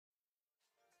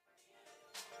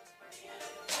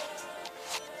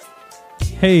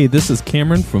Hey, this is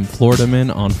Cameron from Florida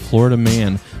Man on Florida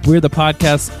Man. We're the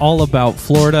podcast all about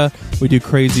Florida. We do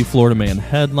crazy Florida Man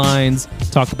headlines,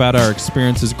 talk about our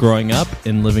experiences growing up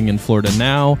and living in Florida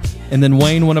now. And then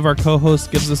Wayne, one of our co-hosts,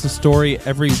 gives us a story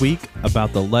every week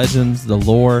about the legends, the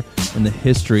lore, and the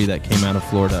history that came out of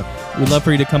Florida. We'd love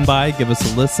for you to come by, give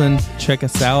us a listen, check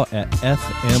us out at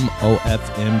fmofm.com.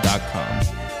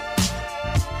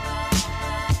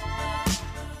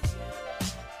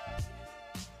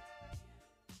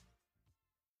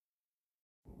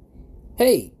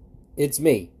 Hey, it's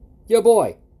me, your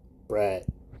boy, Brett,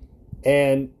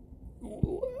 and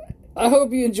I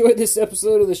hope you enjoyed this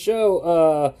episode of the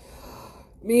show.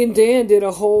 Me and Dan did a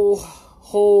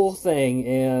whole thing,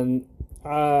 and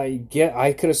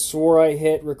I could have swore I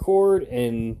hit record,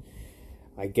 and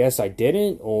I guess I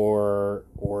didn't, or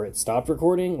it stopped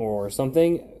recording, or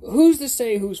something. Who's to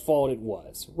say whose fault it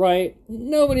was, right?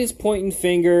 Nobody's pointing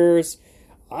fingers.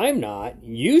 I'm not.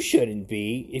 You shouldn't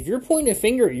be. If you're pointing a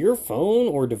finger at your phone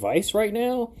or device right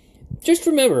now, just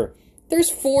remember, there's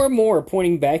 4 more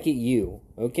pointing back at you,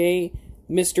 okay,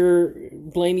 Mr.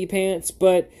 Blamey Pants?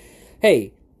 But,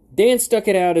 hey, Dan stuck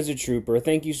it out as a trooper.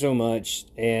 Thank you so much.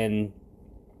 And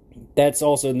that's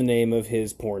also the name of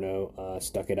his porno,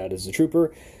 Stuck It Out as a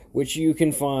Trooper, which you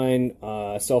can find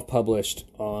self-published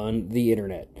on the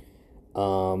internet.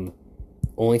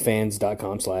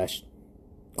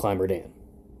 Onlyfans.com/ClimberDan.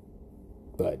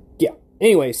 But, yeah.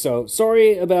 Anyway, so,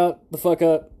 sorry about the fuck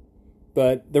up,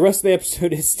 but the rest of the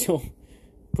episode is still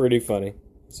pretty funny.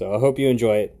 So, I hope you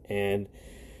enjoy it, and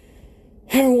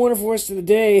have a wonderful rest of the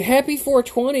day. Happy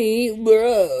 420,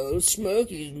 bro.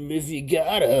 Smoke it if you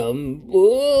got 'em.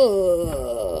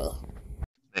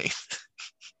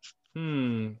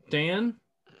 Dan?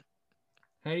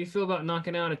 How do you feel about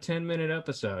knocking out a 10-minute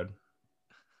episode?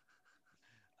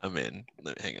 I'm in.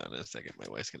 Hang on a second. My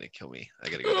wife's going to kill me. I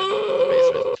got to go down to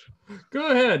the basement.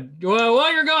 Go ahead. Well,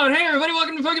 while you're gone, hey, everybody,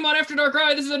 welcome to Pokemon After Dark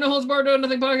Ride. This is a No Holds Barred,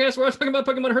 Nothing podcast where I was talking about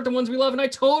Pokemon Hurt the ones we love, and I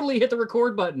totally hit the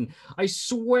record button. I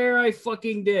swear I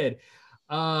fucking did.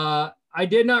 I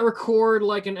did not record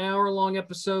like an hour-long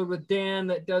episode with Dan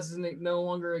that no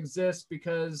longer exist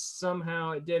because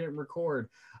somehow it didn't record.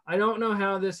 I don't know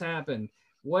how this happened.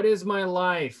 What is my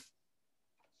life?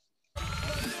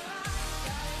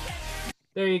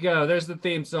 There you go. There's the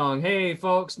theme song. Hey,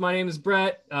 folks, my name is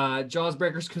Brett. Jaws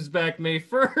Breakers comes back May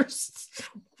 1st.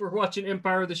 We're watching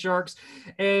Empire of the Sharks.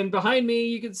 And behind me,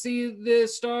 you can see the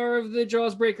star of the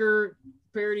Jaws Breaker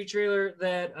parody trailer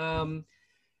that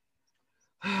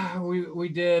we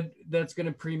did. That's going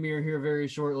to premiere here very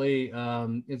shortly.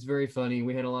 It's very funny.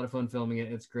 We had a lot of fun filming it.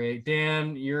 It's great.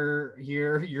 Dan, you're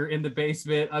here. You're in the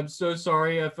basement. I'm so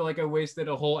sorry. I feel like I wasted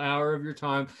a whole hour of your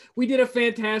time. We did a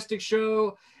fantastic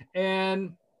show,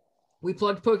 and we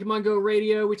plugged Pokemon Go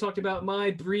Radio. We talked about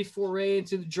my brief foray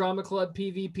into the Drama Club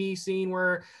PvP scene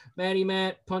where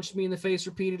Matt punched me in the face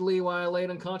repeatedly while I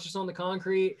laid unconscious on the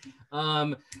concrete.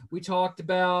 We talked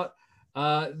about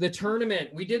the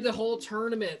tournament. We did the whole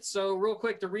tournament. So real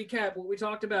quick to recap what we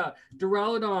talked about.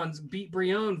 Duraludons beat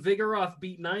Brionne. Vigoroth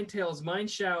beat Ninetales.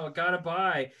 Mineshow got a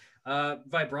bye.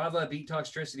 Vibrava beat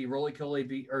Toxtricity.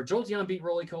 Jolteon beat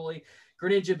Roly-Coly.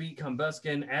 Greninja beat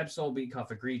Combuskin. Absol beat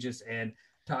Cofagrigus. And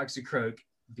Toxicroak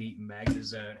beat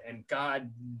Magnezone. And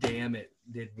god damn it,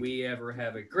 did we ever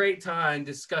have a great time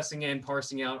discussing and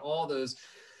parsing out all those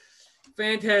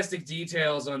fantastic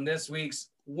details on this week's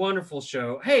wonderful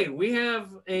show. Hey, we have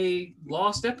a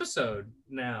lost episode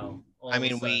now. I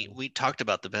mean, we talked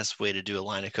about the best way to do a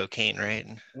line of cocaine, right?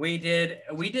 We did.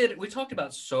 We talked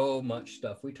about so much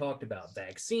stuff. We talked about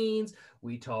vaccines.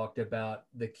 We talked about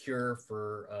the cure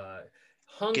for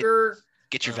hunger.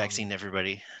 Get your vaccine,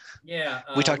 everybody. Yeah.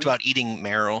 We talked about eating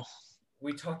Marill.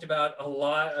 We talked about a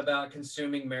lot about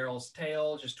consuming Marill's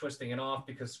tail, just twisting it off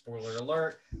because, spoiler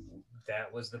alert,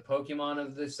 that was the Pokemon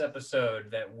of this episode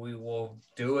that we will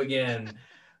do again.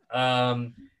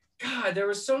 God, there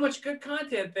was so much good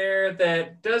content there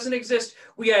that doesn't exist.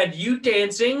 We had you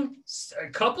dancing a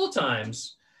couple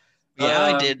times. Yeah,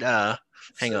 I did.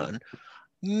 Hang on.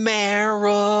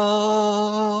 Marill.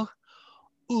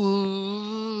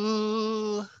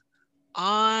 Ooh.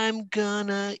 I'm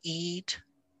gonna eat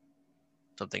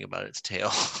something about its tail.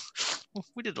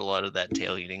 We did a lot of that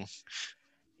tail eating.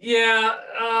 Yeah,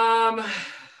 I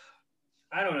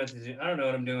don't know what to do. I don't know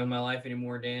what I'm doing in my life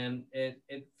anymore, Dan.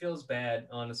 It feels bad,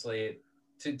 honestly,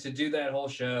 to do that whole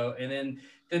show and then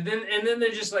they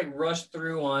just like rush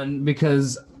through on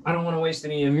because I don't want to waste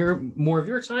any of more of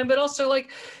your time, but also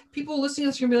like people listening to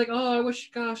this are gonna be like, oh, I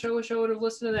wish I would have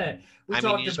listened to that. Do you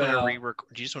just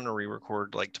want to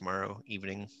re-record like tomorrow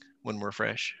evening when we're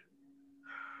fresh?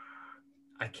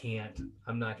 I can't.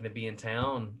 I'm not going to be in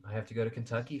town. I have to go to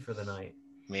Kentucky for the night.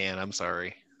 Man, I'm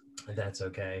sorry. That's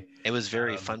okay. It was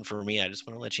very fun for me. I just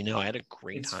want to let you know I had a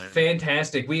great time.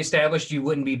 Fantastic. We established you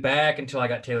wouldn't be back until I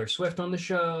got Taylor Swift on the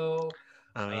show.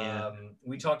 Oh yeah.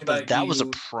 We talked about that was a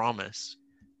promise.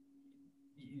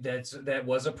 That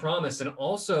was a promise, and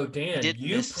also Dan,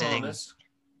 you promised.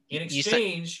 In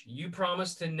exchange, you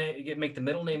promised to make the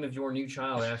middle name of your new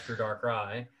child After Dark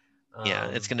Cry. Yeah,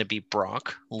 it's going to be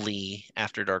Brock Lee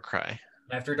After Dark Cry.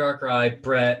 After Dark Cry,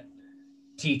 Brett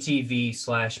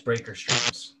TTV/Breaker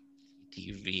Streams.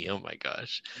 TV. Oh my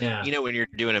gosh. Yeah. You know, when you're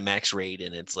doing a max raid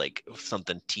and it's like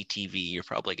something TTV, you're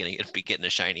probably going to be getting a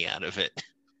shiny out of it.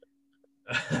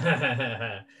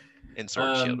 And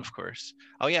Sword Shield, of course.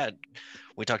 Oh yeah,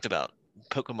 we talked about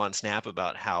Pokemon Snap,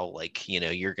 about how, like, you know,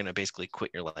 you're gonna basically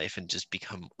quit your life and just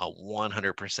become a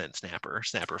 100%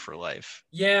 snapper for life.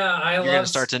 Yeah, you're gonna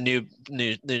start the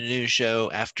new show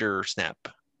after Snap.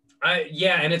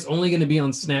 And it's only gonna be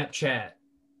on Snapchat.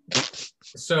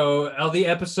 So all the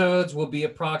episodes will be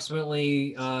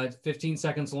approximately 15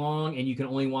 seconds long, and you can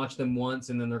only watch them once,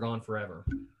 and then they're gone forever.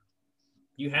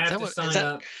 You have to sign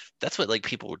up. That's what, like,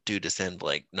 people do to send,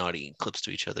 like, naughty clips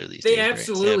to each other these days. They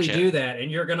absolutely do that,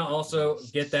 and you're gonna also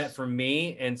get that from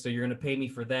me, and so you're gonna pay me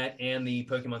for that and the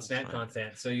Pokemon Snap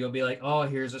content. So you'll be like, "Oh,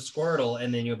 here's a Squirtle,"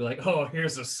 and then you'll be like, "Oh,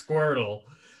 here's a Squirtle."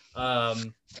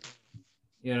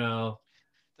 You know.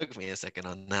 Took me a second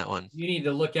on that one. You need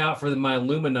to look out for my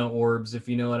Lumina orbs, if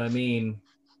you know what I mean.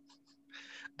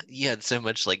 You had so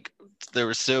much, like, there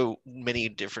were so many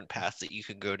different paths that you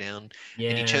could go down. Yeah.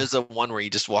 And you chose the one where you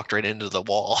just walked right into the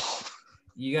wall.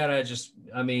 You gotta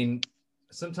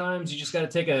sometimes you just gotta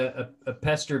take a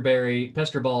pester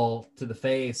ball to the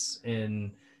face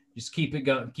and just keep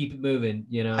it moving,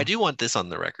 you know. I do want this on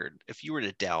the record. If you were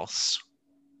to douse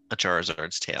a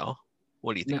Charizard's tail,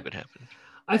 what do you think would happen?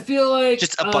 I feel like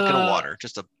just a bucket of water,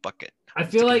 just a bucket. I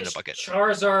feel like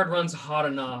Charizard runs hot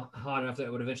enough that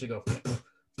it would eventually go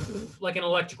like an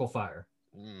electrical fire.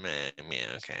 Man,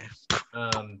 okay.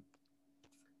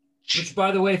 Which,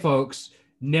 by the way, folks,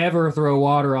 never throw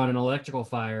water on an electrical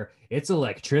fire. It's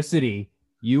electricity.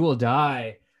 You will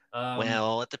die.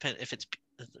 Well, it depends if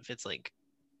it's like.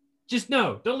 Just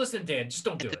don't listen to Dan. Just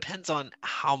don't do it. It depends on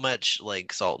how much,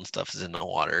 like, salt and stuff is in the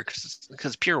water,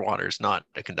 because pure water is not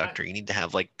a conductor. You need to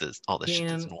have, like, all the shit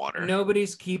that's in water.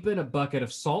 Nobody's keeping a bucket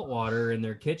of salt water in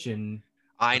their kitchen.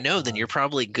 I know. Then you're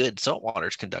probably good. Salt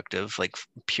water's conductive, like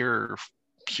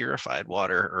purified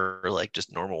water, or like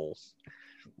just normal,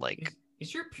 like. Do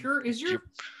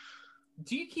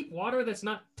you keep water that's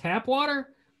not tap water?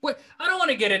 What? I don't want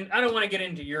to get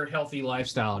into your healthy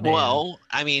lifestyle, Dan. Well,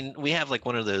 I mean, we have, like,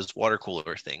 one of those water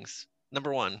cooler things.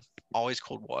 Number 1, always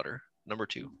cold water. Number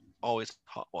 2, always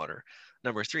hot water.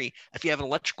 Number 3, if you have an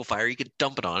electrical fire, you could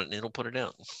dump it on it and it'll put it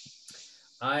out.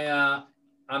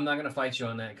 I'm not gonna fight you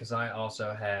on that, because I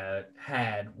also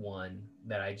had one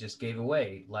that I just gave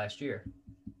away last year.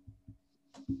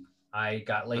 I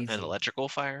got lazy. An electrical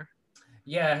fire?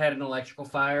 Yeah, I had an electrical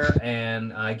fire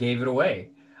and I gave it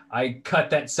away. I cut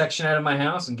that section out of my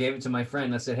house and gave it to my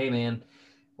friend. I said, "Hey man,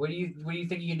 what do you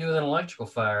think you can do with an electrical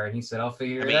fire?" And he said, "I'll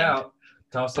figure it out."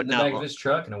 Tossed it in the back of his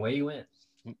truck and away he went.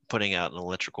 Putting out an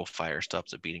electrical fire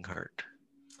stops a beating heart.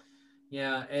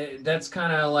 Yeah, that's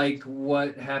kind of like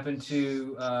what happened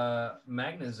to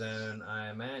Magnazone, I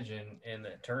imagine, in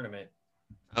that tournament.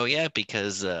 Oh yeah,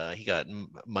 because he got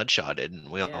mudshotted, and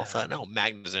we all thought, no,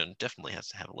 Magnazone definitely has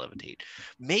to have a levitate.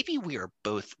 Maybe we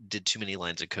did too many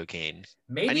lines of cocaine.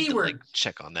 Maybe I need to, like,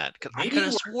 check on that, because I could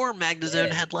have swore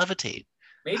Magnazone had levitate.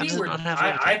 Maybe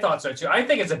I thought so too. I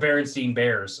think it's a Berenstein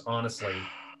Bears, honestly.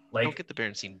 Like, don't get the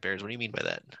Berenstein Bears. What do you mean by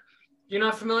that? You're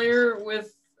not familiar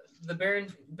with the Bear?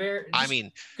 I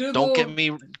mean, Google. Don't get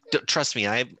me. Trust me.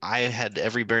 I had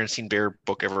every Berenstein Bear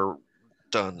book ever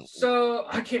done. So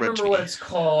I can't remember what it's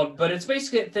called, but it's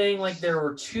basically a thing like there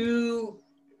were two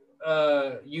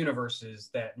universes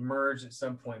that merged at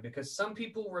some point, because some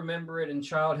people remember it in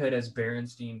childhood as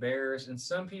Berenstein Bears, and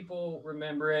some people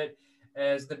remember it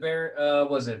as the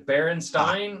was it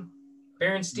Berenstein?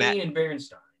 Berenstein and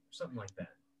Berenstein, something like that.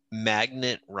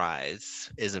 Magnet Rise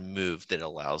is a move that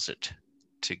allows it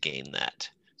to gain that.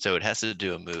 So it has to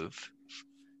do a move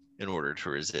in order to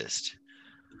resist.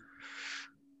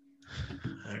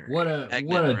 What a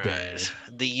day.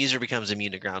 The user becomes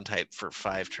immune to ground type for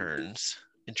 5 turns.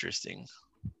 Interesting.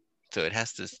 So it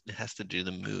has to do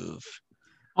the move.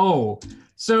 Oh,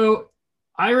 so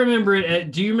I remember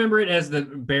it. Do you remember it as the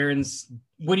Barons?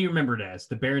 What do you remember it as?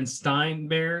 The Berenstein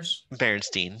Bears?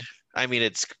 Berenstein. I mean,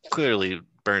 it's clearly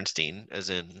Bernstein, as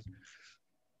in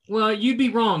Well, you'd be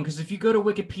wrong because if you go to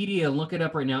Wikipedia and look it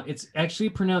up right now, it's actually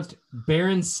pronounced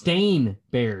Berenstain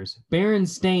Bears.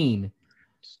 Berenstain.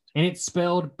 And it's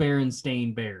spelled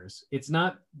Berenstain Bears. It's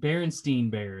not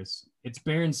Berenstein Bears. It's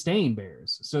Berenstain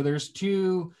Bears. So there's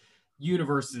two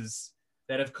universes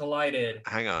that have collided.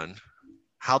 Hang on.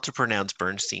 How to pronounce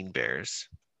Bernstein Bears?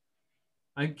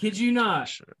 I kid you not.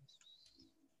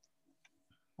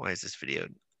 Why is this video?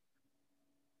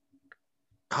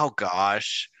 Oh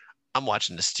gosh. I'm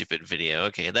watching this stupid video.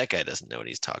 Okay, that guy doesn't know what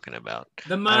he's talking about.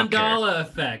 The mandala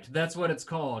effect. That's what it's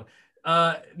called.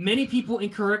 Many people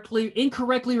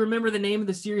incorrectly remember the name of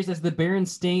the series as the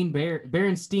Berenstein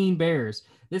Bears.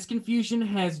 This confusion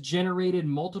has generated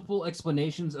multiple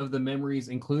explanations of the memories,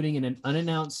 including an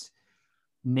unannounced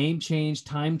name change,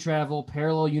 time travel,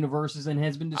 parallel universes, and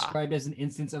has been described as an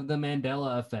instance of the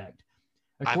Mandela effect.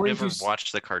 I've never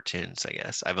watched the cartoons, I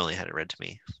guess. I've only had it read to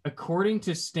me. According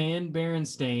to Stan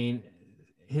Berenstain,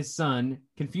 his son,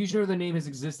 confusion over the name has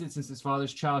existed since his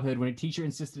father's childhood when a teacher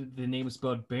insisted that the name was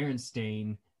spelled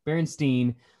Berenstein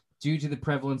due to the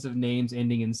prevalence of names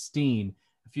ending in Steen.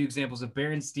 A few examples of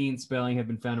Berenstein spelling have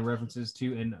been found in references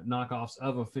to and knockoffs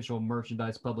of official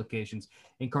merchandise publications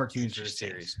and cartoons for the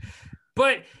series.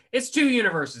 But it's two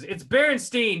universes. It's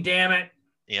Berenstein, damn it.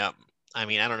 Yeah. I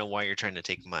mean, I don't know why you're trying to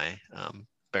take my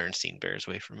Berenstein Bears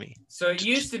away from me. So it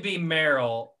used to be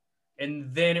Marill,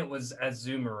 and then it was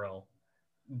Azumarill.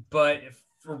 But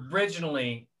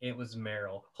originally it was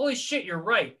Marill. Holy shit, you're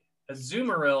right.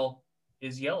 Azumarill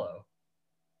is yellow.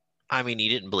 I mean, you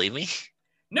didn't believe me?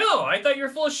 No, I thought you were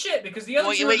full of shit because the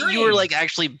other two were green. You were like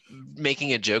actually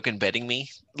making a joke and betting me?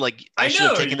 Like I should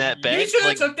have taken that bet? You should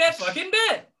have took that fucking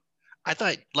bet. I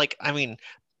thought, like, I mean,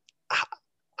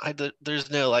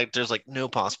 there's no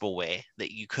possible way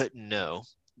that you couldn't know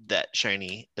that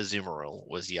shiny Azumarill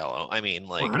was yellow. I mean,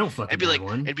 like, well, I don't fucking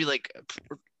it'd be like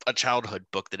a childhood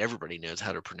book that everybody knows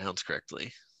how to pronounce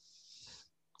correctly.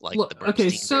 Like the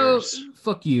Bernstein Bears.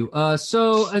 Fuck you.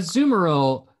 So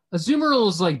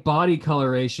Azumarill's like body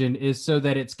coloration is so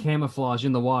that it's camouflage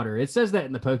in the water. It says that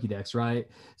in the Pokédex, right?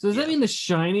 So does that mean the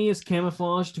shiny is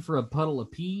camouflaged for a puddle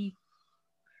of pee?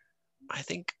 I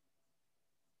think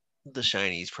the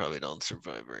shinies probably don't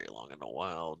survive very long in the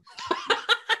wild.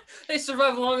 They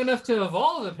survive long enough to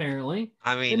evolve, apparently.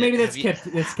 I mean, and maybe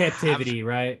that's captivity,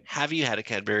 right? Have you had a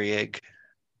Cadbury egg?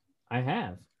 I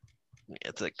have.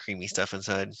 It's like creamy stuff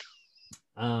inside.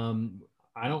 I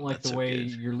don't like the way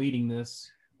you're leading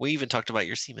this. We even talked about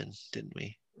your semen, didn't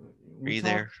we? Were you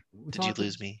there? Did you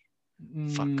lose me?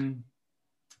 Fuck.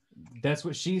 That's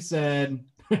what she said.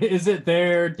 Is it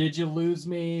there? Did you lose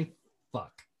me?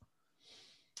 Fuck.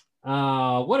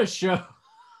 What a show.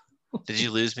 Did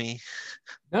you lose me?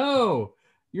 No,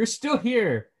 you're still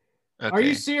here. Okay. Are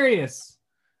you serious?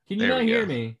 Can you not hear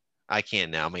me? I can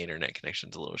now. My internet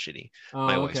connection's a little shitty.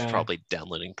 My wife's probably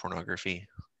downloading pornography.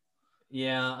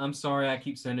 Yeah, I'm sorry. I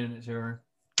keep sending it to her.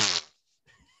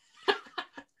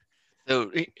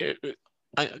 So,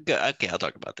 okay, I'll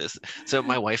talk about this. So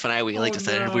my wife and I, we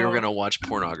decided we were going to watch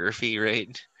pornography,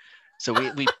 right? So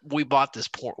we bought this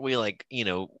porn.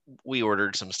 We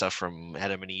ordered some stuff from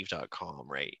adamandeve.com,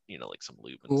 right? Like some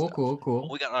lube and stuff. Cool.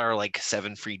 We got our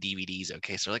 7 free DVDs.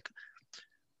 Okay. So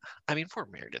I mean, we're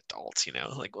married adults,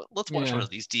 like let's watch one of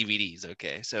these DVDs.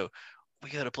 Okay. So we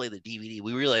got to play the DVD.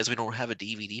 We realize we don't have a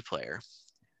DVD player.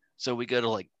 So we go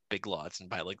to Big Lots and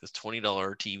buy this $20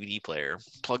 DVD player,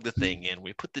 plug the thing in,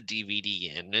 we put the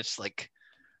DVD in, and it's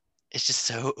just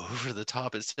so over the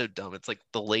top. It's so dumb. It's like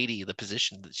the lady, the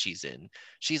position that she's in,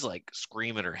 she's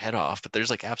screaming her head off, but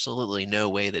there's absolutely no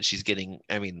way that she's getting,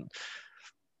 I mean,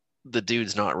 the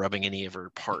dude's not rubbing any of her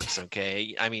parts.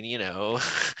 Okay. I mean,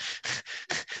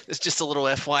 it's just a little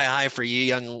FYI for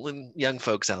you young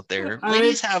folks out there.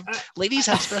 Ladies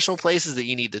have special places that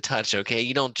you need to touch. Okay.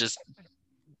 You don't just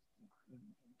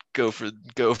go for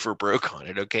broke on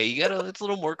it. Okay. It's a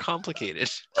little more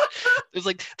complicated.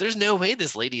 There's no way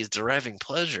this lady is deriving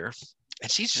pleasure,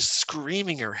 and she's just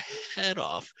screaming her head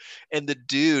off. And the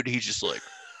dude, he's just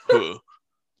huh.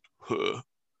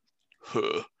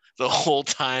 The whole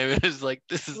time. It was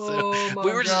this is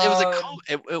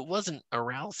it wasn't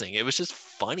arousing. It was just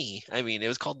funny. I mean, it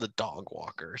was called The Dog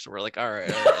Walker. So we're all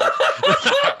right.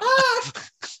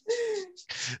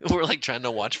 We're trying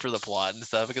to watch for the plot and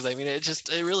stuff, because I mean,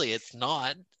 it's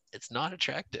not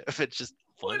attractive. It's just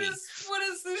funny. What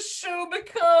has this show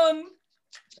become?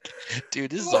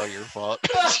 Dude, this is all your fault.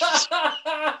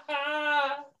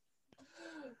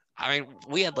 I mean,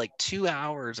 we had 2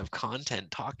 hours of content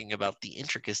talking about the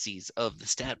intricacies of the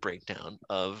stat breakdown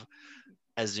of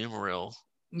Azumarill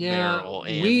Marill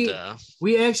and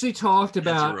we actually talked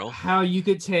about Marill. how you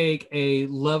could take a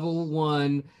level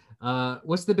 1.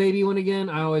 What's the baby one again?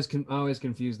 I always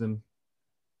confuse them.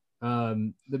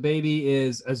 The baby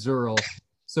is Azurill.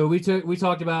 So we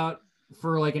talked about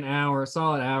for like an hour, a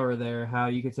solid hour there, how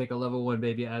you could take a level 1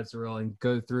 baby Azurill and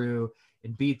go through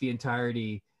and beat the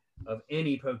entirety of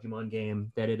any Pokemon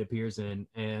game that it appears in,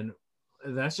 and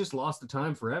that's just lost the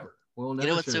time forever. We'll never.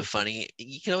 You know what's so funny?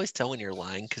 You can always tell when you're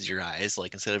lying because your eyes,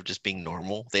 like, instead of just being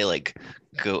normal, they like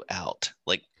go out.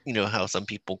 Like, you know how some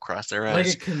people cross their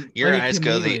eyes. Your eyes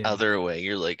go the other way.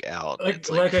 You're like out.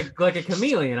 Like a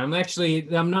chameleon. I'm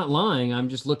not lying. I'm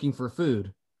just looking for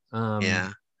food.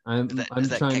 Yeah. I'm is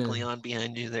that trying Kecleon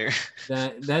behind you there?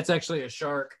 That's actually a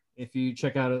shark. If you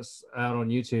check us out on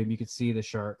YouTube, you can see the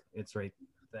shark. It's right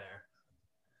there.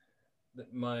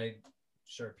 My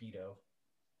Sharpedo.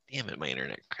 Damn it, my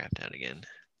internet crapped out again.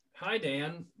 Hi,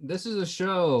 Dan. This is a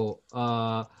show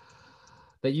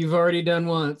that you've already done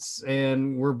once,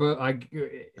 and we're both.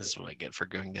 This is what I get for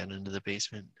going down into the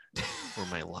basement, where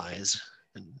my lies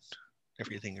and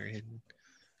everything are hidden.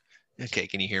 Okay,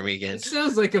 can you hear me again? It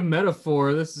sounds like a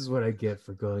metaphor. This is what I get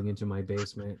for going into my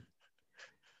basement.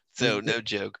 So no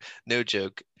joke,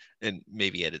 and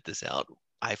maybe edit this out.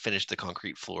 I finished the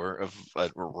concrete floor of a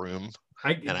room.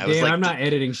 I'm not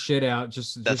editing shit out.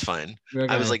 That's fine.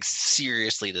 Okay. I was like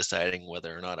seriously deciding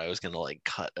whether or not I was gonna like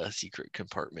cut a secret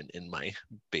compartment in my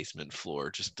basement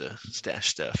floor just to stash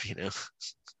stuff, you know.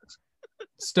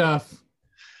 Stuff.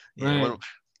 Yeah,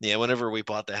 right. Whenever we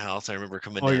bought the house, I remember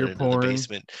coming down into the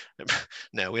basement.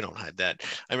 No, we don't hide that.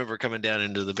 I remember coming down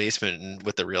into the basement and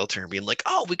with the realtor and being like,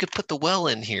 "Oh, we could put the well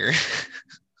in here."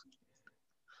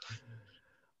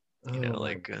 You know,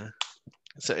 like.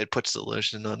 So it puts the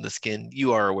lotion on the skin.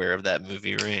 You are aware of that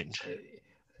movie, right?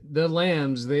 The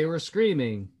lambs, they were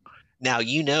screaming. Now,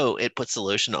 you know it puts the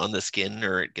lotion on the skin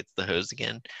or it gets the hose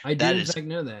again. I do in fact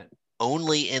know that.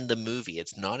 Only in the movie.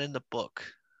 It's not in the book.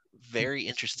 Very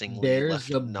interestingly.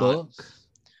 There's a book.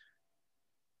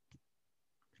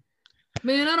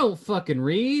 Man, I don't fucking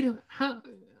read.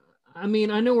 I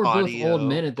mean, I know we're both old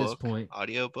men at this point.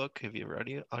 Audiobook? Have you ever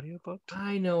audiobooked?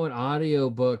 I know what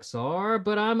audiobooks are,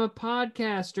 but I'm a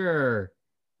podcaster.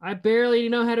 I barely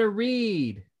know how to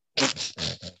read.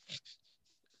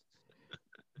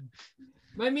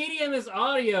 My medium is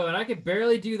audio, and I could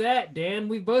barely do that, Dan.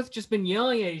 We've both just been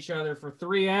yelling at each other for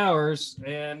 3 hours,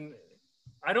 and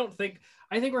I think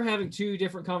we're having 2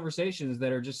 different conversations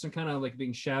that are just some kind of like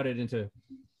being shouted into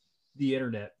the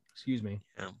internet. Excuse me.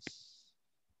 Yeah.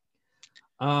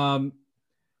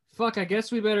 Fuck, I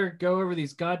guess we better go over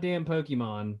these goddamn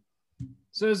Pokemon.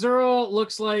 So Zoro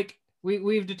looks like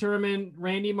we've determined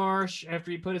Randy Marsh after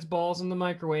he put his balls in the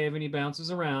microwave and he bounces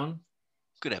around.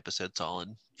 Good episode,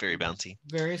 solid. Very bouncy.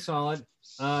 Very solid.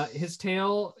 His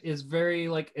tail is very,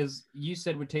 like, as you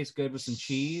said, would taste good with some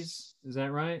cheese. Is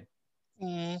that right?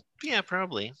 Yeah,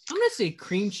 probably. I'm gonna say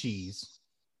cream cheese.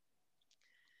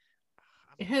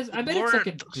 It has. I bet it's like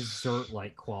a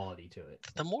dessert-like quality to it.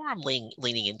 The more I'm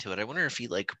leaning into it, I wonder if you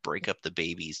like break up the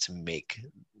babies to make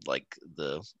like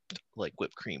the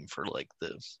whipped cream for like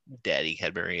the daddy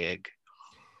Cadbury egg.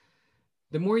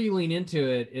 The more you lean into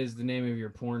it is the name of your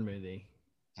porn movie.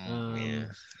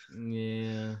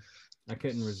 Yeah. I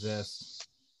couldn't resist.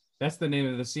 That's the name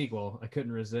of the sequel. I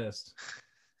couldn't resist.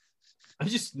 I'm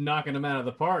just knocking them out of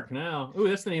the park now. Ooh,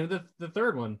 that's the name of the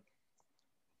third one.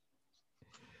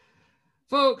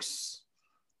 Folks,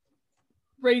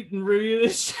 rate and review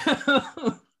this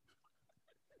show.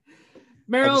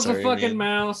 Marill's a fucking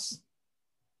mouse.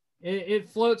 It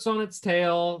floats on its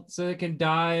tail so it can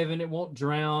dive and it won't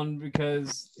drown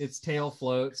because its tail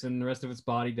floats and the rest of its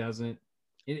body doesn't.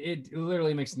 It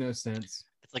literally makes no sense.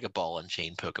 It's like a ball and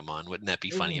chain Pokemon. Wouldn't that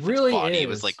be funny if really its body is.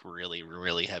 was like really,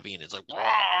 really heavy and it's like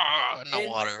in the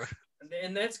water?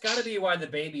 And that's got to be why the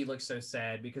baby looks so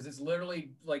sad, because it's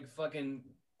literally like fucking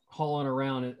hauling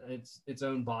around its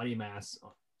own body mass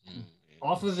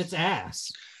off of its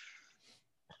ass.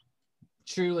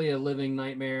 Truly a living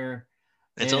nightmare.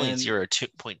 It's only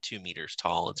 0.2 meters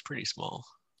tall. It's pretty small.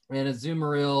 And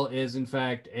Azumarill is in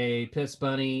fact a piss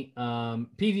bunny,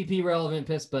 PvP relevant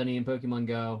piss bunny in Pokemon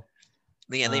Go.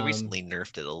 Yeah, they recently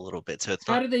nerfed it a little bit, so it's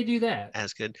how did they do that?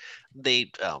 As good. They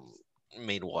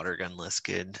made water gun less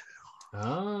good.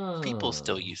 Oh. People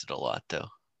still use it a lot though.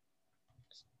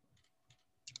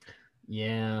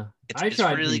 Yeah, it's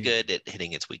really good at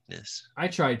hitting its weakness. I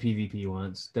tried PvP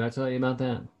once. Did I tell you about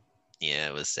that? Yeah,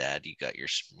 it was sad. You got your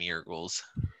Smeargles.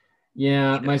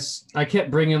 Yeah, I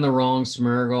kept bringing the wrong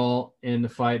Smeargle in the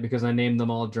fight because I named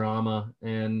them all Drama,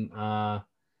 and it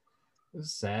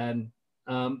was sad.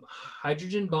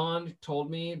 Hydrogen Bond told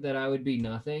me that I would be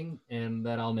nothing and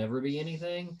that I'll never be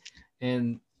anything.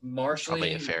 And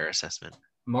Probably a fair assessment.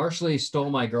 Marshall stole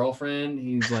my girlfriend.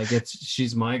 He's like,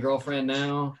 she's my girlfriend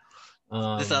now.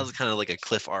 This sounds kind of like a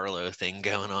Cliff Arlo thing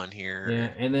going on here.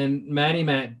 Yeah, and then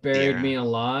Matt buried me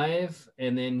alive,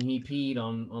 and then he peed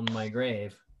on my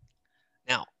grave.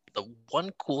 Now, the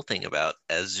one cool thing about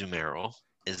Azumarill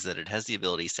is that it has the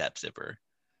ability Sap Zipper.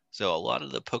 So a lot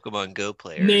of the Pokemon Go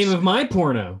players name of my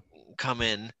porno come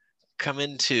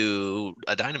into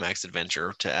a Dynamax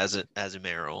adventure to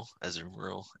Azumarill,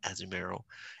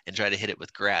 and try to hit it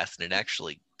with grass, and it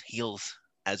actually heals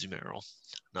Azumarill.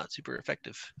 Not super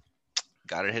effective.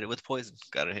 Gotta hit it with poison.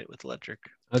 Gotta hit it with electric.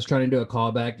 I was trying to do a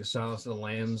callback to Silence of the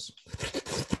Lambs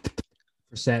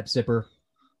for Sap Zipper,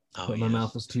 but my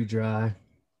mouth was too dry,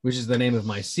 which is the name of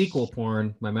my sequel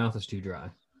porn. My mouth is too dry.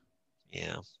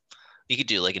 Yeah. You could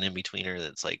do like an in-betweener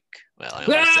that's like, well,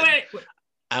 I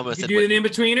almost said do an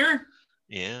in-betweener?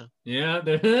 Yeah. Yeah,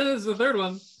 there's the third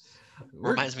one.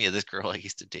 Reminds me of this girl I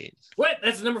used to date. What?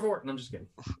 That's number 4. No, I'm just kidding.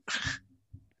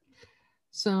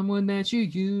 Someone that you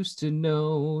used to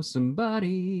know,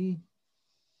 somebody.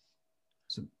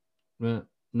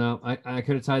 No, I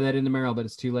could have tied that into Marill, but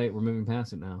it's too late. We're moving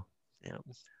past it now. Yeah.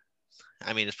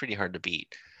 I mean, it's pretty hard to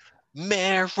beat.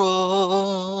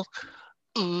 Marill.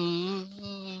 Ooh.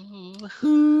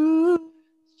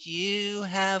 You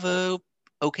have a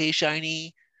okay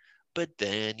shiny, but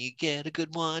then you get a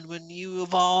good one when you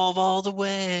evolve all the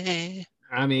way.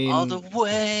 I mean, all the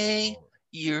way.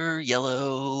 You're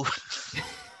yellow.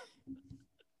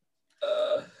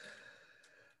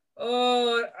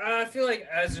 I feel like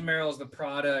Azumarill is the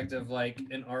product of like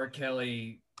an R.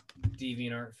 Kelly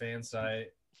DeviantArt fan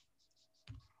site.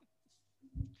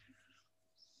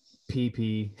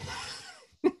 PP.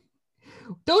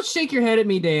 Don't shake your head at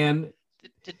me, Dan.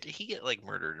 Did he get like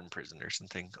murdered in prison or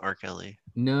something? R. Kelly?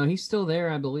 No, he's still there,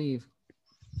 I believe.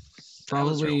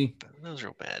 Probably. That was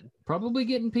real bad. Probably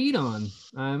getting peed on,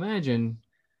 I imagine.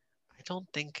 I don't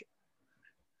think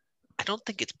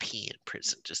it's pee in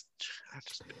prison. Just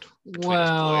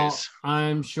well,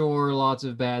 I'm sure lots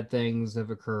of bad things have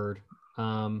occurred.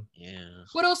 Yeah.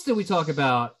 What else did we talk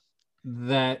about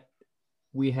that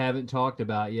we haven't talked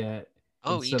about yet?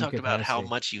 Oh, you talked about how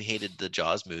much you hated the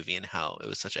Jaws movie and how it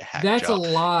was such a hack That's job. a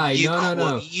lie.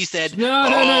 No. You said,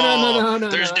 no.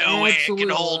 There's no way it can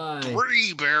hold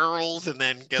 3 barrels. And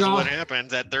then guess what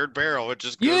happens? That third barrel, it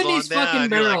just goes on these down. Fucking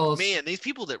barrels. Like, man, these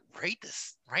people that write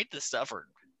this stuff are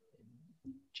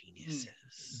geniuses.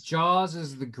 Jaws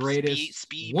is the greatest,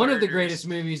 one of the greatest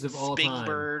movies of all time.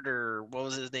 Spingbird, or what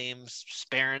was his name?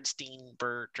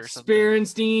 Sparensteinbert or something.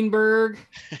 Sparensteinberg.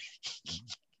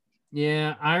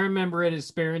 Yeah, I remember it as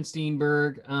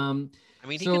Sparensteinberg. I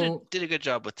mean, he did a good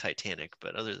job with Titanic,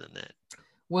 but other than that.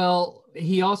 Well,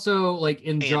 he also, like,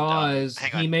 in Jaws,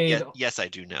 he made... Yes, I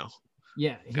do know.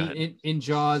 Yeah, in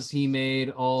Jaws, he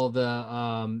made all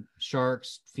the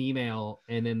sharks female,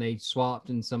 and then they swapped,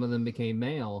 and some of them became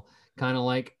male, kind of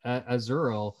like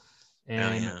Azurill.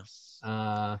 And,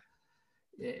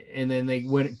 and then they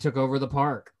took over the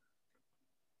park.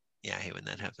 Yeah, I hate when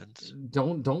that happens.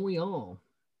 Don't we all?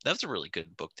 That was a really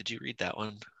good book. Did you read that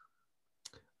one?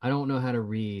 I don't know how to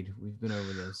read. We've been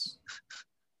over this.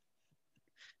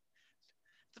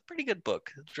 It's a pretty good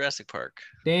book. Jurassic Park.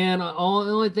 Dan, the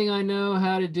only thing I know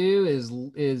how to do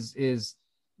is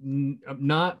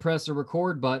not press a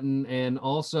record button, and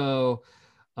also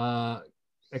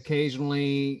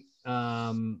occasionally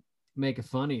make a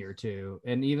funny or two,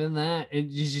 and even that. And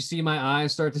did you see my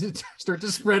eyes start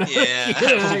to spread out?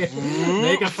 Yeah.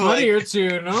 Make a funny or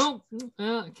two. No,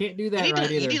 can't do that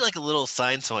either. You need like a little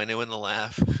sign so I know when to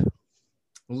laugh.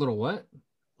 A little what?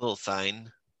 A little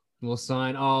sign.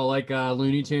 Oh, like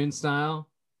Looney Tunes style.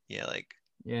 Yeah, like.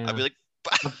 Yeah. I'll be like.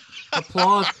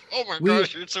 Applause. Oh my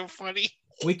gosh, you're so funny.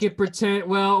 We could pretend,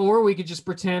 or we could just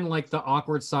pretend like the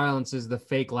awkward silence is the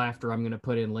fake laughter I'm going to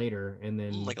put in later, and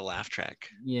then like a laugh track.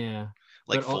 Yeah,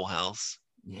 like Full House.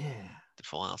 Yeah, did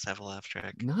Full House have a laugh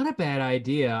track? Not a bad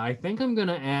idea. I think I'm going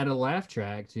to add a laugh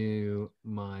track to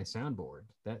my soundboard.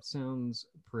 That sounds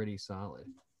pretty solid.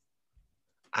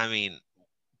 I mean,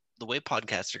 the way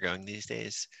podcasts are going these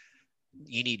days,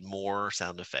 you need more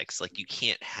sound effects. Like, you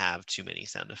can't have too many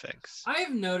sound effects.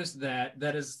 I've noticed that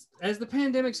as the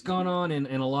pandemic's gone on, and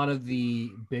a lot of the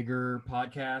bigger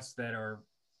podcasts that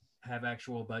have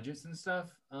actual budgets and stuff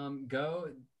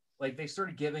like, they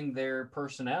started giving their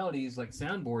personalities like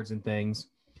soundboards and things,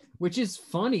 which is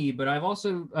funny. But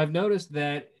I've noticed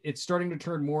that it's starting to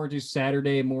turn more into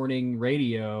Saturday morning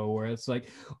radio, where it's like,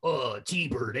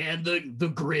 T-Bird and the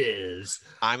Grizz.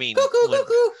 I mean,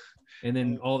 and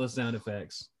then all the sound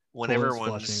effects. when toilets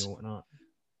everyone's flushing and whatnot.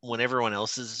 when everyone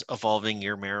else is evolving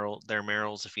their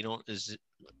Marills, if you don't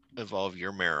evolve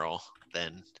your Marill,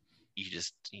 then you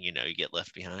just you get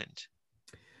left behind.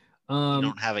 You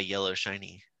don't have a yellow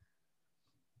shiny.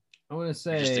 I want to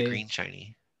say You're just a green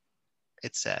shiny.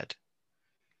 It's sad.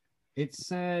 It's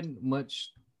sad.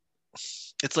 Much.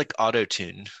 It's like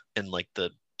auto-tune in like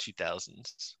the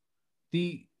 2000s.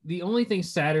 The only thing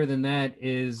sadder than that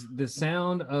is the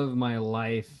sound of my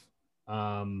life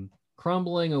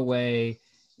crumbling away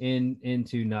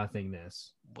into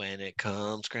nothingness. When it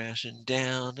comes crashing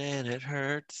down and it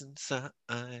hurts inside.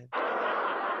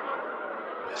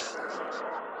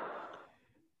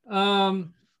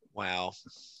 Wow.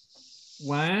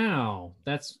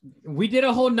 We did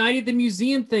a whole night at the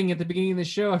museum thing at the beginning of the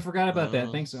show. I forgot about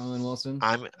that. Thanks, Owen Wilson.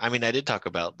 I mean, I did talk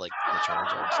about like the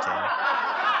Charizards too.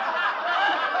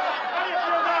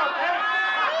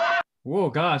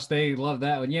 Whoa, gosh, they love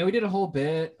that one. Yeah, we did a whole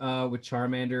bit with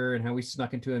Charmander and how we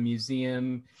snuck into a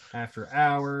museum after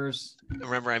hours.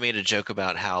 Remember, I made a joke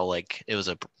about how like it was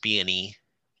a B&E.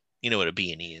 You know what a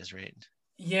B&E is, right?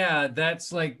 Yeah,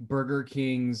 that's like Burger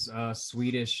King's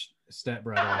Swedish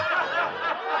stepbrother.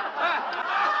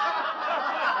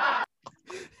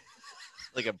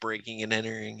 Like a breaking and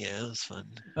entering. Yeah, it was fun.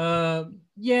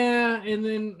 Yeah, and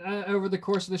then over the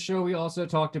course of the show, we also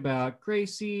talked about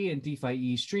Gracie and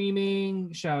DeFi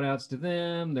streaming. Shout outs to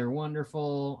them. They're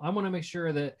wonderful. I want to make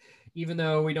sure that even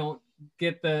though we don't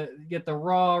get the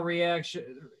raw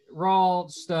reaction, raw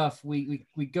stuff, we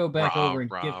go back over and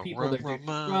give people their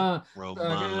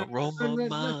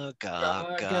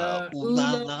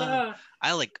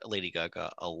I like Lady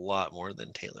Gaga a lot more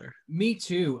than Taylor. Me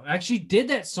too. I actually did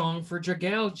that song for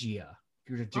Dragalgia.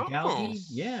 Oh.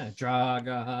 Yeah,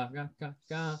 Draga.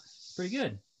 It's pretty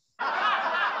good.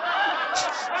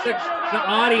 The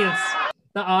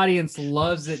audience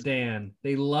loves it, Dan.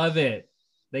 They love it.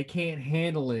 They can't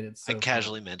handle it. It's so I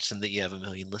casually mentioned that you have 1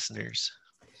 million listeners.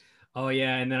 Oh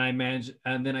yeah, and then I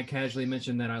casually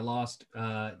mentioned that I lost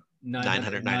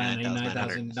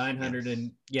 900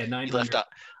 and yeah, 900. You left out.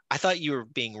 I thought you were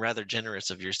being rather generous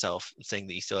of yourself, saying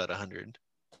that you still had 100.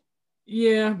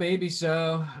 Yeah, maybe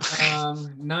so.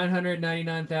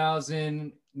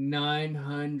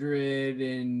 999,900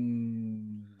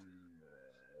 and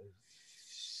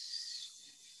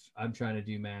I'm trying to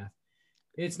do math.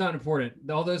 It's not important.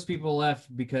 All those people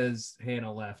left because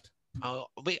Hannah left. Oh,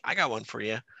 wait, I got one for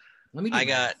you. I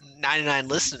got 99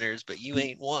 listeners, but you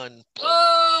ain't one.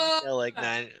 Like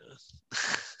 9.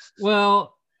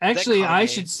 Well, actually, I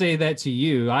should say that to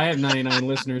you. I have 99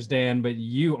 listeners, Dan, but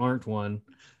you aren't one.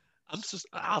 I'll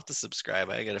have to subscribe.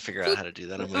 I got to figure out how to do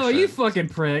that on my phone. phone. You fucking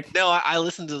prick. No, I've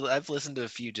listened to a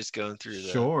few just going through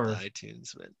the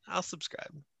iTunes, but I'll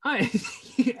subscribe.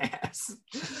 Yes.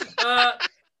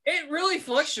 It really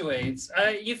fluctuates.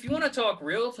 If you want to talk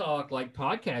real talk, like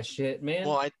podcast shit, man.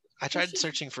 Well, I tried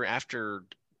searching for after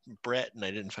Brett and I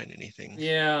didn't find anything.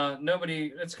 Yeah,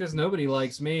 that's because nobody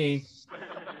likes me.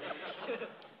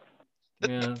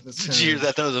 Yeah, did you hear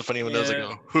that? That was a funny one. That was like,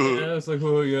 yeah, it's like,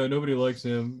 oh yeah, nobody likes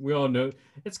him. We all know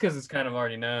it's because it's kind of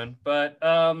already known. But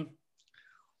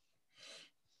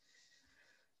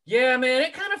yeah, man,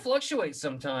 it kind of fluctuates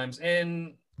sometimes.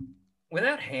 And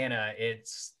without Hannah,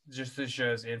 it's just the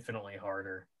show's infinitely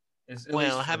harder.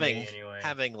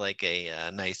 Having like a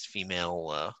nice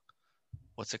female,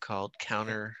 what's it called?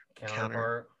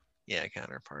 Counterpart. Yeah,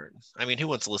 counterpart. I mean, who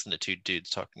wants to listen to two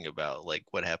dudes talking about like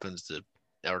what happens to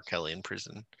R. Kelly in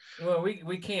prison? Well,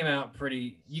 we came out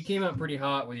pretty. You came out pretty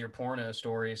hot with your porno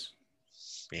stories.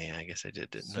 Yeah, I guess I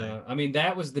didn't I? I mean,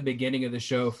 that was the beginning of the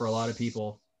show for a lot of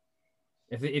people.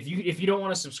 If you don't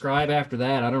want to subscribe after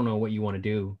that, I don't know what you want to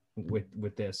do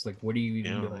with this. Like, what are you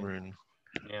even doing?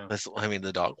 Yeah. I mean,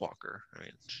 the dog walker. I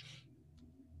mean,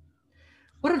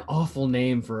 what an awful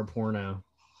name for a porno.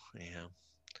 Yeah.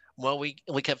 Well, we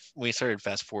started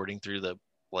fast forwarding through the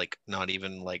like not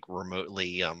even like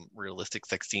remotely realistic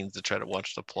sex scenes to try to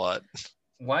watch the plot.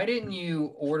 Why didn't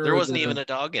you order? There wasn't even a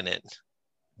dog in it.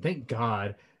 Thank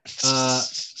God.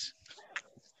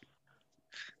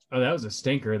 Oh, that was a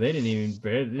stinker. They didn't even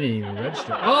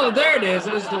register. Oh, there it is.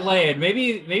 It was delayed.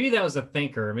 Maybe that was a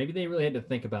thinker. Maybe they really had to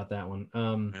think about that one.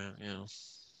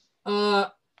 Yeah.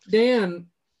 Dan,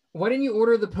 why didn't you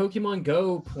order the Pokemon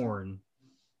Go porn?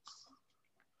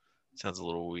 Sounds a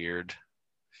little weird.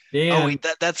 Dan, oh wait,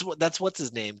 that's what's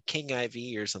his name? King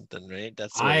IV or something, right?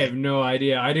 I have no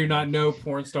idea. I do not know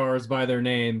porn stars by their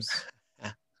names.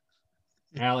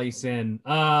 Allison.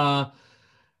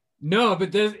 No,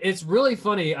 but it's really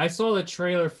funny. I saw the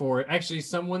trailer for it. Actually,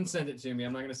 someone sent it to me.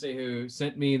 I'm not going to say who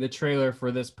sent me the trailer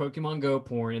for this Pokemon Go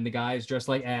porn. And the guy is dressed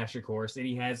like Ash, of course. And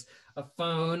he has a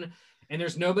phone and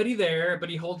there's nobody there, but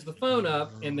he holds the phone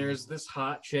up and there's this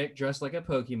hot chick dressed like a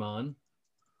Pokemon.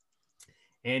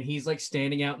 And he's like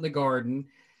standing out in the garden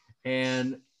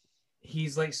and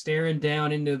he's like staring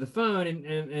down into the phone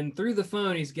and through the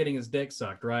phone, he's getting his dick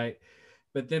sucked, right?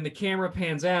 But then the camera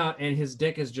pans out and his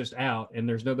dick is just out and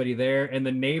there's nobody there. And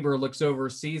the neighbor looks over,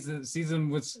 sees him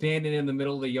with standing in the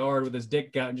middle of the yard with his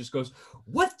dick out and just goes,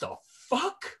 "What the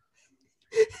fuck?"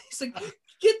 He's like,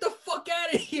 "Get the fuck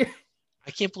out of here."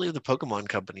 I can't believe the Pokemon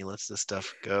company lets this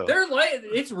stuff go. They're like,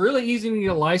 it's really easy to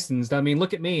get licensed. I mean,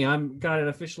 look at me. I'm got an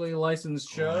officially licensed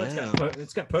show. Wow.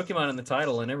 It's got Pokemon in the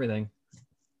title and everything.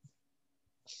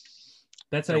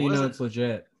 That's how There you know wasn't- it's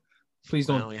legit. Please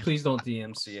don't Well, yeah. please don't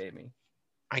DMCA me.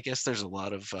 I guess there's a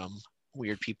lot of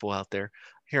weird people out there.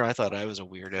 Here, I thought I was a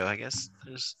weirdo. I guess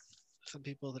there's some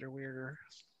people that are weirder.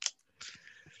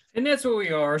 And that's what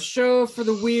we are. Show for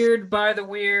the weird, by the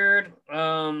weird.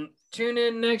 Tune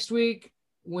in next week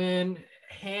when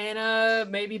Hannah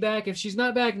may be back. If she's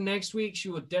not back next week, she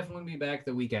will definitely be back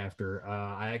the week after.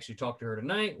 I actually talked to her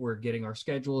tonight. We're getting our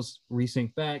schedules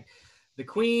resynced back. The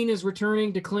Queen is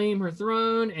returning to claim her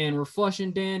throne, and we're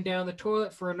flushing Dan down the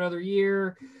toilet for another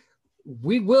year.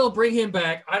 We will bring him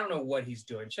back. I don't know what he's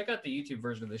doing. Check out the YouTube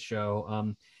version of the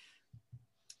show.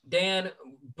 Dan,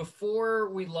 before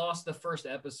we lost the first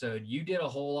episode, you did a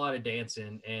whole lot of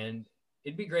dancing, and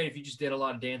it'd be great if you just did a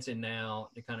lot of dancing now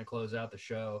to kind of close out the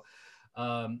show.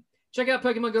 Check out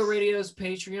Pokemon Go Radio's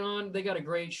Patreon. They got a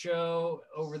great show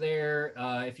over there.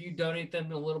 If you donate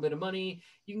them a little bit of money,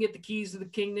 you can get the keys to the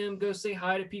kingdom. Go say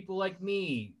hi to people like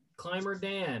me, Climber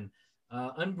Dan,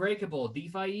 Unbreakable,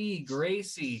 DeFi,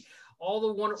 Gracie, all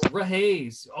the wonderful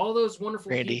Rahays, all those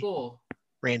wonderful people.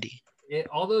 Randy.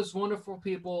 All those wonderful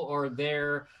people are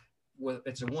there.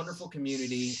 It's a wonderful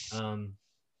community.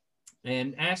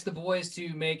 And ask the boys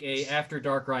to make a After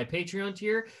Dark Ride Patreon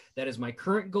tier. That is my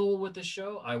current goal with the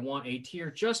show. I want a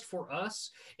tier just for us.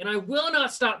 And I will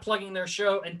not stop plugging their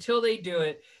show until they do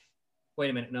it. Wait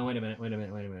a minute.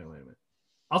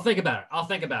 I'll think about it.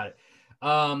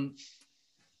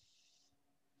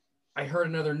 I heard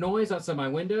another noise outside my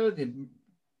window. The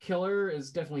killer is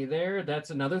definitely there.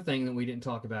 That's another thing that we didn't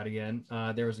talk about again.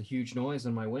 There was a huge noise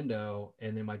in my window,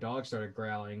 and then my dog started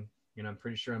growling, and I'm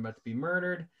pretty sure I'm about to be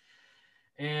murdered.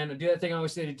 And I do that thing I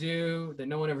always say to do that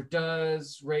no one ever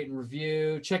does: rate and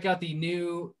review. Check out the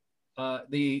new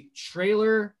the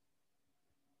trailer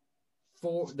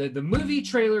for the movie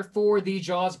trailer for the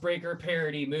Jaws Breaker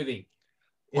parody movie.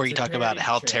 Or you It's a talk about parody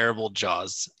how trailer. terrible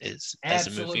Jaws is as a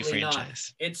movie Absolutely not.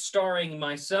 franchise. It's starring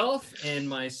myself and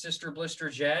my sister Blister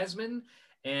Jasmine,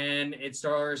 and it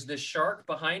stars the shark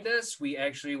behind us. We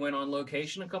actually went on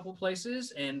location a couple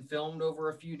places and filmed over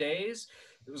a few days.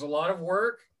 It was a lot of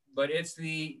work, but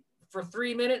for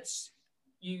 3 minutes,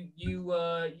 you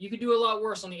could do a lot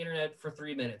worse on the internet for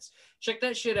 3 minutes. Check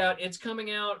that shit out. It's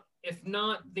coming out. If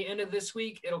not the end of this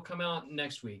week, it'll come out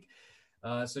next week.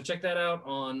 So check that out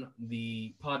on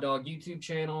the Pod Dog YouTube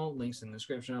channel. Links in the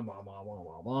description. Blah, blah, blah,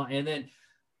 blah, blah. And then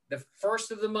the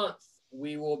first of the month,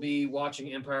 we will be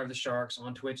watching Empire of the Sharks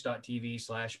on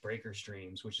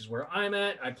twitch.tv/breakerstreams, which is where I'm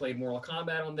at. I played Mortal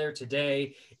Kombat on there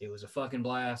today. It was a fucking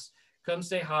blast. Come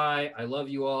say hi. I love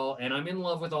you all. And I'm in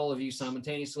love with all of you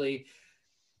simultaneously.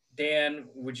 Dan,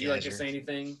 would you like to say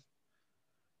anything?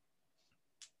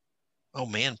 Oh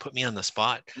man, put me on the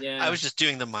spot. Yeah. I was just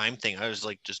doing the mime thing. I was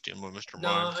like just doing my Mr.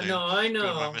 Mime thing. No, I Doing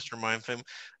my know. Mr. Mime thing.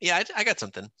 Yeah, I got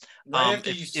something. Right after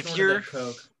if you you're that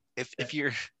Coke. if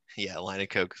you're yeah, a line of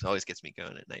Coke always gets me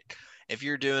going at night. If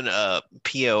you're doing a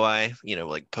POI,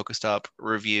 like Pokestop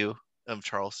review of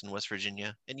Charleston, West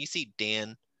Virginia, and you see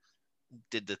Dan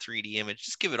did the 3D image,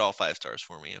 just give it all 5 stars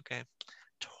for me, okay?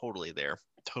 Totally there.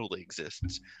 Totally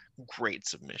exists. Great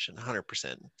submission.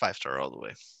 100%. 5-star all the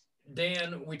way.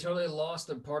 Dan, we totally lost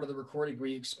the part of the recording where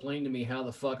you explained to me how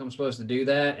the fuck I'm supposed to do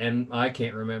that, and I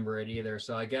can't remember it either.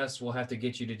 So I guess we'll have to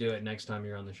get you to do it next time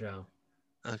you're on the show.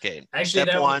 Okay. Actually,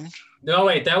 Step 1. No,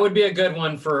 wait, that would be a good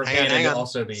one for Hannah to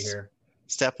also be here.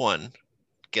 Step 1,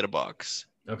 get a box.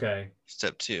 Okay.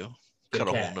 Step 2, Get cut a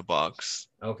a hole cat. in the box.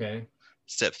 Okay.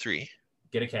 Step 3,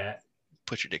 Get a cat.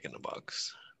 put your dick in the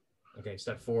box. Okay.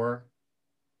 Step 4.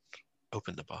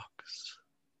 Open the box.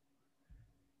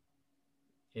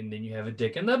 And then you have a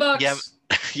dick in the box. Yeah.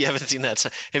 You haven't seen that?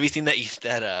 Have you seen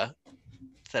that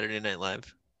Saturday Night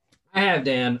Live? I have,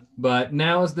 Dan, but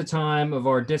now is the time of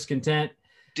our discontent.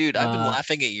 Dude, I've been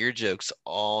laughing at your jokes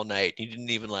all night. You didn't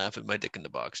even laugh at my dick in the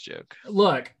box joke.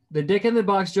 Look, the dick in the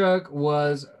box joke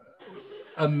was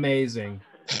Amazing.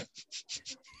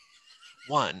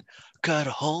 1, cut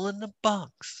a hole in the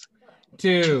box.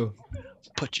 2,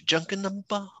 Put your junk in the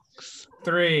box.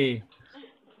 3.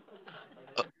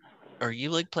 Are you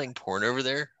like playing porn over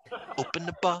there? Open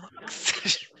the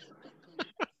box.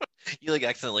 You like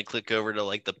accidentally click over to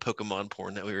like the Pokemon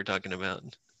porn that we were talking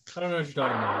about. I don't know what you're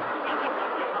talking about.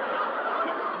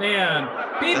 Man,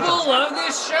 people love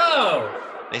this show.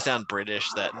 They sound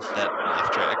British, that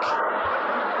laugh track.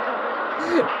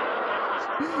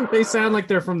 They sound like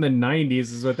they're from the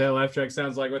 90s is what that laugh track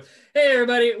sounds like. With, hey,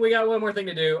 everybody, we got one more thing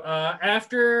to do.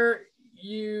 After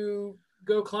you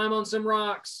go climb on some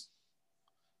rocks,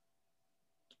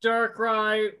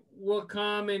 Darkrai will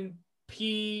come and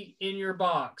pee in your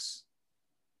box.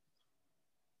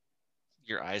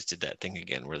 Your eyes did that thing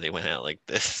again where they went out like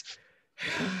this.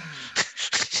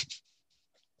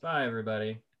 Bye,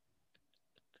 everybody.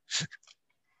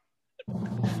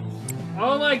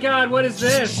 Oh my God, what is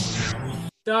this?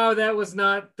 Oh, that was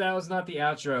not the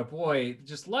outro. Boy,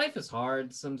 just life is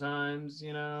hard sometimes,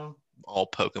 you know. All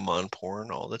Pokemon porn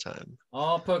all the time.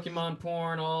 All Pokemon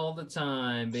porn all the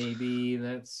time, baby.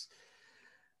 That's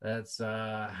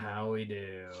how we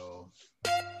do.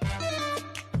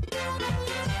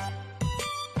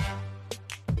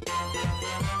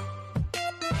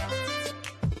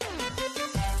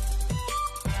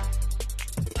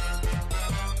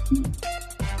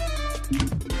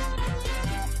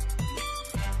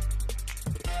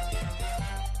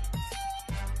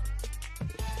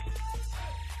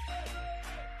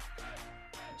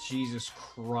 Jesus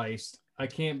Christ. I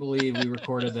can't believe we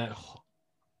recorded that.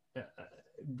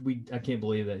 I can't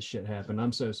believe that shit happened.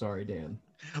 I'm so sorry, Dan.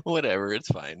 Whatever, it's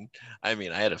fine. I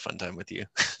mean, I had a fun time with you.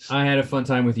 I had a fun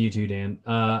time with you too, Dan.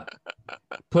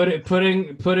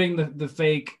 Putting the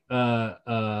fake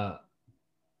the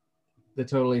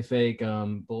totally fake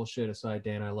bullshit aside,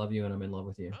 Dan, I love you and I'm in love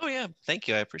with you. Oh yeah, thank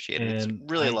you. I appreciate it. It's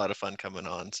really a lot of fun coming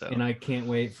on. So, and I can't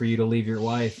wait for you to leave your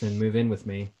wife and move in with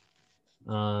me.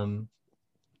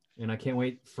 And I can't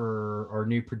wait for our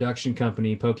new production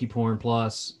company, Pokeporn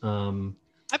Plus.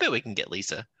 I bet we can get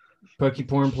Lisa.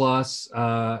 Pokeporn Plus,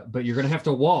 but you're gonna have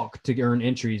to walk to earn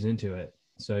entries into it.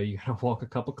 So you gotta walk a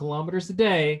couple kilometers a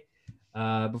day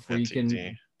before you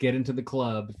can get into the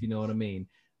club, if you know what I mean.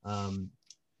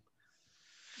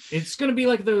 It's gonna be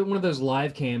like one of those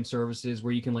live cam services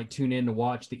where you can like tune in to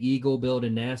watch the eagle build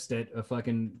a nest at a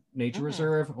fucking nature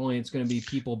reserve. Only it's gonna be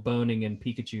people boning in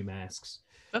Pikachu masks.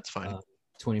 That's fine.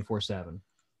 24/7.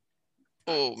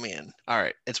 Oh man! All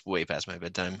right, it's way past my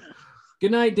bedtime. Good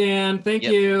night, Dan. Thank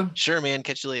you. Sure, man.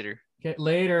 Catch you later. Get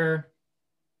later.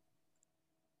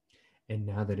 And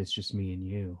now that it's just me and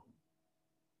you,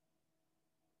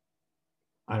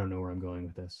 I don't know where I'm going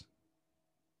with this.